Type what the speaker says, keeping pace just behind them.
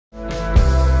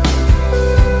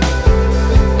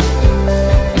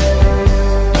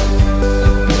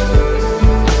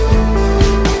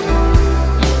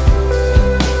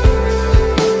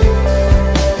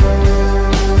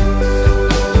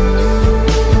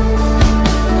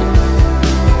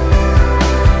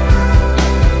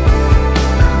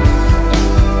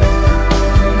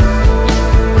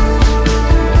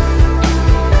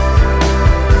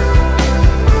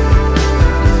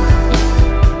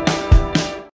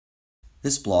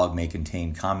This blog may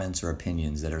contain comments or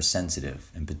opinions that are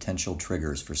sensitive and potential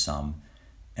triggers for some,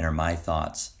 and are my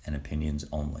thoughts and opinions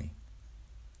only.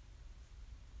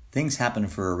 Things happen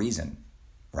for a reason,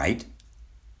 right?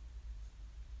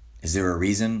 Is there a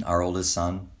reason our oldest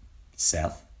son,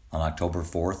 Seth, on October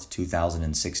 4th,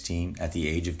 2016, at the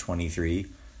age of 23,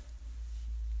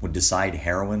 would decide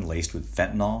heroin laced with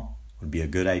fentanyl would be a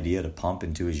good idea to pump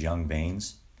into his young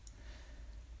veins?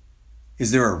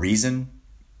 Is there a reason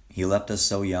he left us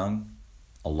so young,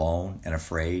 alone and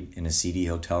afraid in a seedy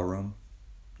hotel room,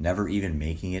 never even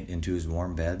making it into his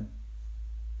warm bed?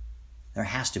 There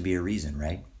has to be a reason,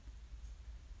 right?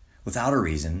 Without a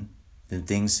reason, then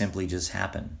things simply just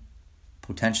happen,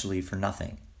 potentially for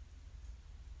nothing.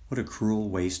 What a cruel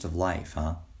waste of life,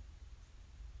 huh?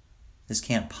 This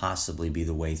can't possibly be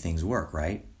the way things work,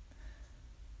 right?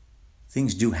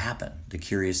 Things do happen. The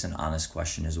curious and honest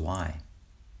question is why?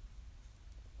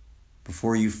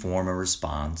 Before you form a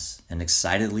response and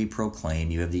excitedly proclaim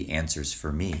you have the answers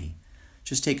for me,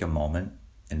 just take a moment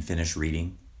and finish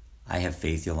reading. I have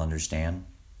faith you'll understand.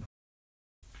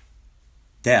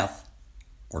 Death,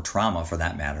 or trauma for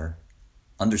that matter,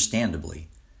 understandably,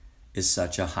 is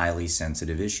such a highly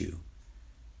sensitive issue.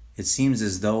 It seems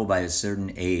as though by a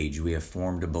certain age we have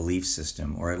formed a belief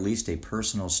system, or at least a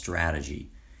personal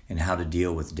strategy, in how to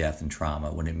deal with death and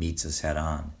trauma when it meets us head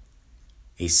on.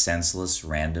 A senseless,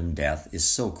 random death is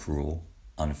so cruel,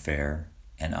 unfair,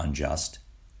 and unjust.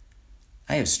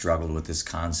 I have struggled with this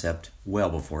concept well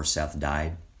before Seth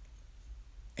died.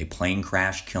 A plane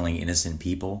crash killing innocent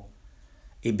people,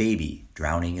 a baby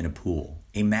drowning in a pool,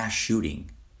 a mass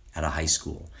shooting at a high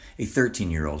school, a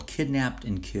 13-year-old kidnapped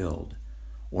and killed,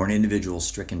 or an individual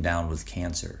stricken down with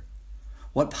cancer.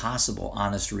 What possible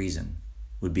honest reason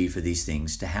would be for these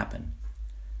things to happen?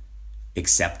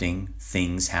 Accepting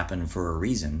things happen for a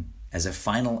reason as a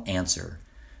final answer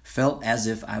felt as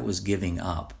if I was giving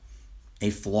up, a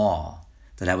flaw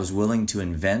that I was willing to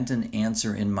invent an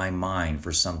answer in my mind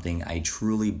for something I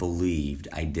truly believed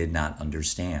I did not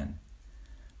understand.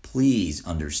 Please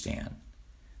understand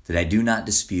that I do not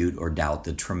dispute or doubt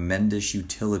the tremendous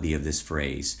utility of this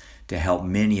phrase to help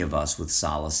many of us with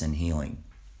solace and healing.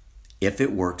 If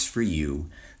it works for you,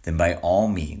 then by all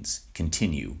means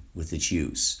continue with its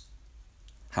use.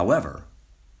 However,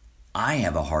 I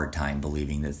have a hard time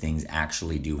believing that things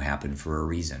actually do happen for a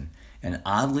reason, and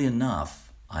oddly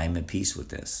enough, I am at peace with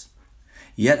this.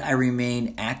 Yet I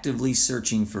remain actively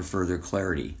searching for further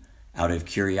clarity, out of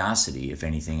curiosity, if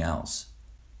anything else.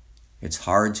 It's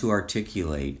hard to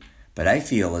articulate, but I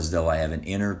feel as though I have an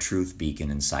inner truth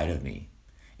beacon inside of me,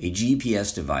 a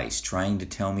GPS device trying to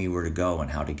tell me where to go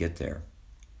and how to get there.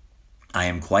 I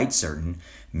am quite certain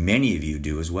many of you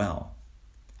do as well.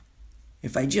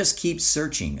 If I just keep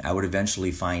searching, I would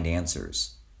eventually find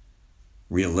answers.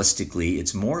 Realistically,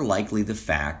 it's more likely the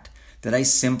fact that I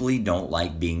simply don't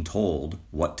like being told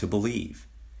what to believe.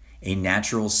 A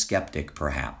natural skeptic,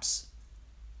 perhaps.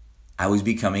 I was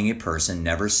becoming a person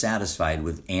never satisfied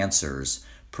with answers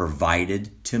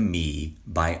provided to me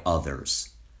by others.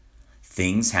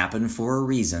 Things happen for a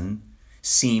reason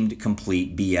seemed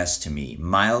complete BS to me,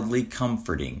 mildly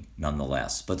comforting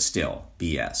nonetheless, but still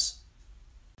BS.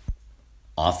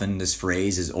 Often this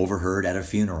phrase is overheard at a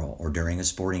funeral or during a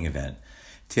sporting event,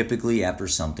 typically after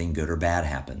something good or bad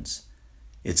happens.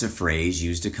 It's a phrase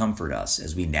used to comfort us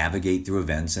as we navigate through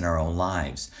events in our own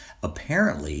lives,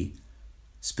 apparently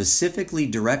specifically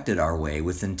directed our way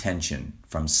with intention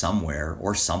from somewhere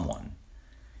or someone.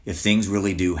 If things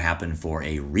really do happen for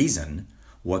a reason,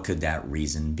 what could that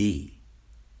reason be?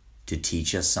 To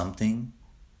teach us something?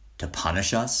 To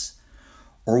punish us?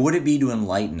 Or would it be to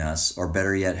enlighten us, or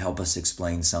better yet, help us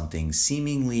explain something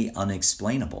seemingly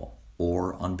unexplainable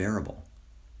or unbearable?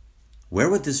 Where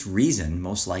would this reason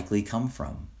most likely come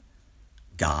from?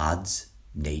 Gods,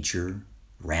 nature,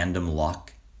 random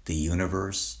luck, the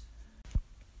universe?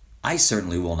 I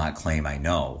certainly will not claim I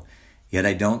know, yet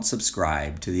I don't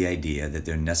subscribe to the idea that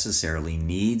there necessarily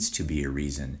needs to be a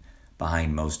reason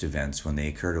behind most events when they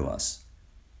occur to us.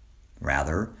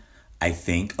 Rather, I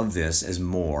think of this as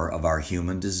more of our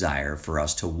human desire for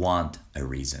us to want a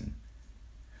reason.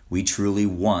 We truly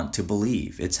want to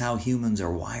believe. It's how humans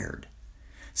are wired.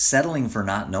 Settling for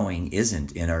not knowing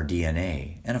isn't in our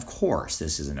DNA, and of course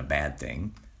this isn't a bad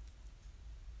thing.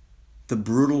 The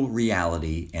brutal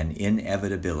reality and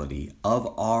inevitability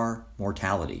of our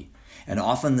mortality, and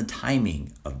often the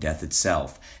timing of death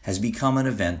itself, has become an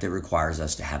event that requires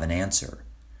us to have an answer.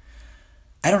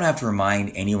 I don't have to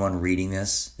remind anyone reading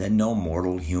this that no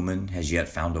mortal human has yet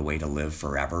found a way to live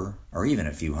forever, or even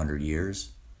a few hundred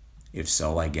years. If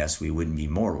so, I guess we wouldn't be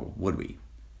mortal, would we?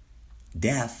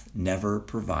 Death never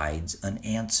provides an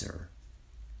answer,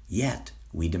 yet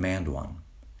we demand one.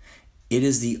 It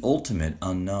is the ultimate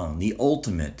unknown, the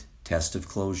ultimate test of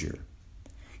closure.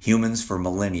 Humans for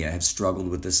millennia have struggled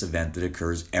with this event that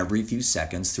occurs every few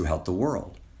seconds throughout the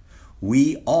world.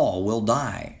 We all will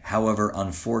die, however,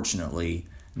 unfortunately,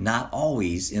 not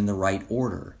always in the right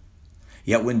order.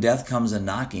 Yet when death comes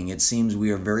a-knocking, it seems we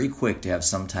are very quick to have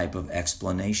some type of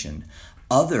explanation,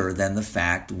 other than the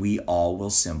fact we all will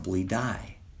simply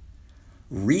die.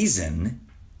 Reason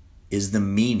is the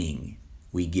meaning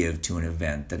we give to an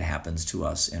event that happens to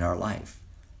us in our life.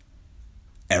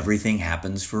 Everything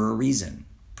happens for a reason,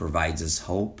 provides us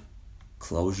hope,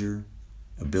 closure,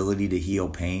 ability to heal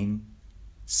pain,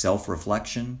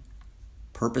 self-reflection,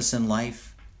 purpose in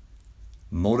life,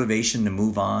 motivation to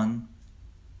move on,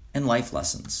 and life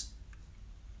lessons.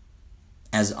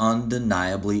 As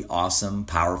undeniably awesome,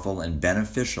 powerful, and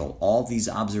beneficial all these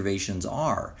observations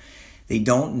are, they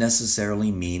don't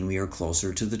necessarily mean we are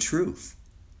closer to the truth.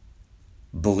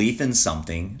 Belief in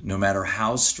something, no matter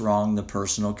how strong the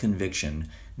personal conviction,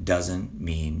 doesn't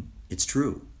mean it's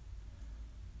true.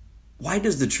 Why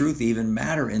does the truth even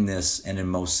matter in this and in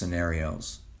most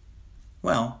scenarios?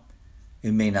 Well,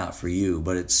 it may not for you,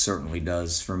 but it certainly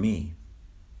does for me.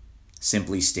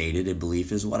 Simply stated, a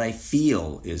belief is what I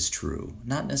feel is true,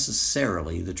 not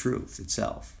necessarily the truth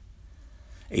itself.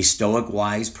 A stoic,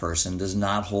 wise person does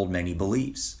not hold many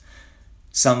beliefs.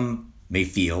 Some may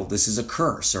feel this is a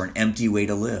curse or an empty way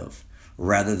to live,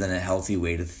 rather than a healthy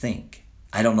way to think.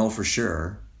 I don't know for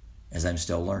sure, as I'm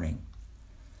still learning.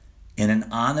 In an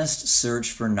honest search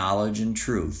for knowledge and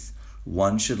truth,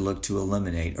 one should look to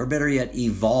eliminate, or better yet,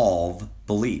 evolve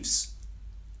beliefs,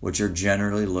 which are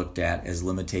generally looked at as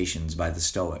limitations by the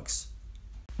Stoics.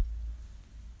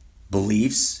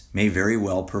 Beliefs may very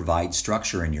well provide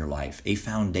structure in your life, a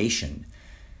foundation,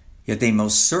 yet they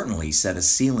most certainly set a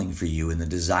ceiling for you in the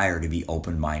desire to be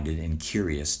open-minded and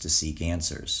curious to seek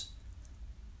answers.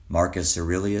 Marcus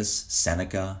Aurelius,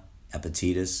 Seneca,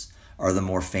 Epictetus are the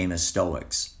more famous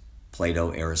Stoics.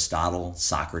 Plato, Aristotle,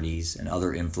 Socrates, and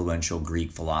other influential Greek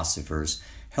philosophers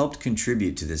helped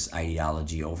contribute to this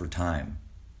ideology over time.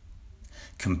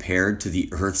 Compared to the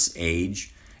Earth's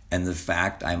age and the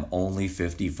fact I'm only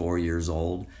 54 years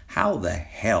old, how the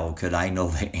hell could I know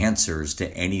the answers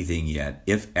to anything yet,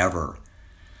 if ever?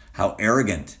 How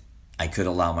arrogant I could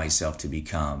allow myself to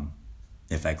become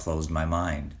if I closed my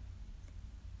mind.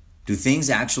 Do things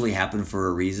actually happen for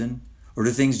a reason, or do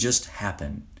things just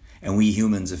happen, and we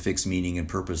humans affix meaning and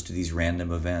purpose to these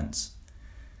random events?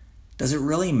 Does it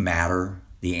really matter,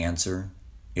 the answer,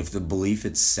 if the belief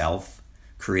itself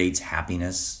creates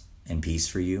happiness and peace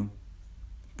for you?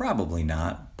 Probably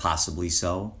not, possibly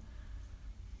so.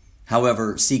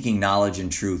 However, seeking knowledge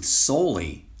and truth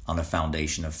solely on a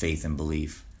foundation of faith and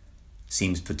belief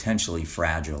seems potentially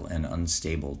fragile and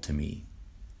unstable to me.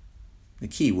 The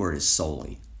key word is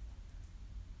solely.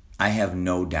 I have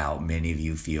no doubt many of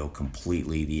you feel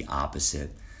completely the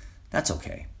opposite. That's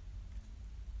okay.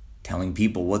 Telling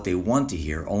people what they want to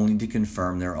hear only to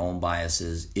confirm their own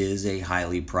biases is a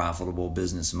highly profitable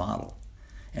business model.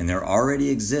 And there already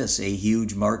exists a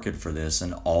huge market for this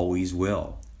and always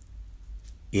will.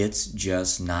 It's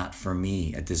just not for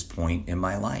me at this point in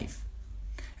my life.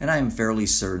 And I am fairly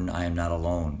certain I am not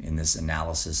alone in this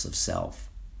analysis of self.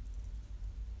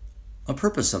 The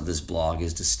purpose of this blog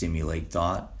is to stimulate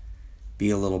thought, be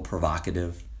a little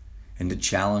provocative, and to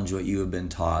challenge what you have been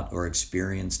taught or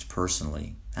experienced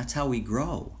personally. That's how we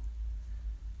grow.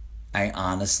 I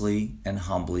honestly and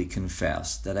humbly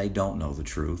confess that I don't know the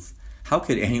truth. How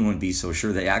could anyone be so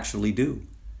sure they actually do?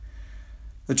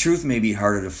 The truth may be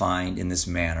harder to find in this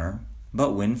manner,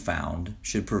 but when found,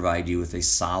 should provide you with a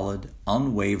solid,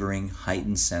 unwavering,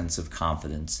 heightened sense of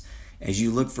confidence as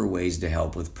you look for ways to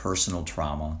help with personal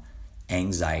trauma,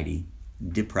 anxiety,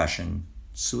 depression,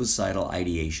 suicidal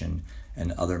ideation,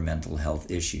 and other mental health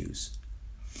issues.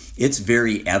 It's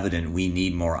very evident we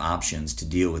need more options to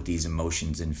deal with these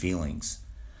emotions and feelings.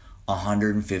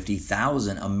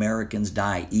 150,000 Americans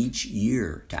die each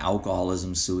year to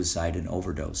alcoholism, suicide, and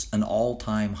overdose, an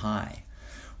all-time high.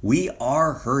 We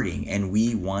are hurting and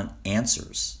we want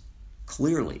answers.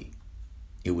 Clearly,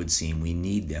 it would seem we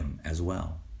need them as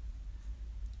well.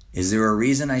 Is there a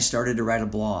reason I started to write a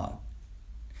blog?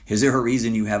 Is there a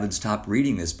reason you haven't stopped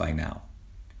reading this by now?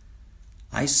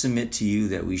 I submit to you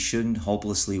that we shouldn't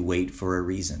hopelessly wait for a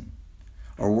reason,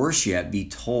 or worse yet, be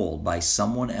told by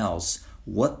someone else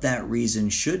what that reason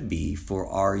should be for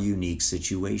our unique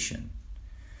situation.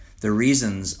 The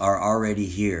reasons are already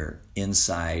here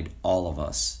inside all of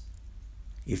us.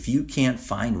 If you can't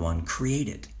find one, create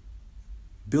it.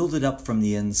 Build it up from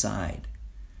the inside.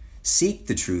 Seek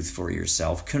the truth for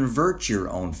yourself. Convert your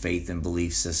own faith and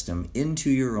belief system into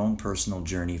your own personal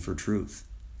journey for truth.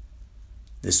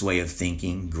 This way of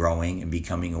thinking, growing, and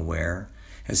becoming aware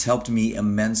has helped me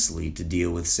immensely to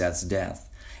deal with Seth's death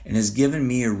and has given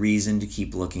me a reason to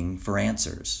keep looking for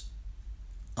answers.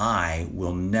 I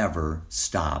will never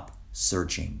stop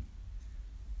searching.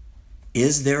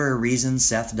 Is there a reason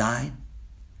Seth died?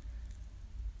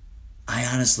 I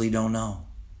honestly don't know.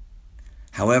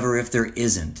 However, if there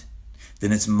isn't,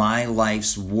 then it's my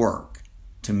life's work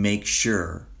to make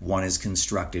sure one is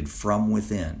constructed from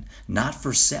within, not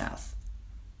for Seth,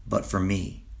 but for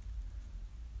me.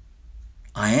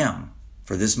 I am,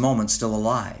 for this moment, still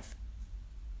alive.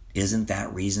 Isn't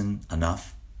that reason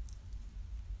enough?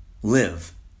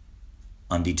 Live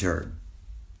undeterred.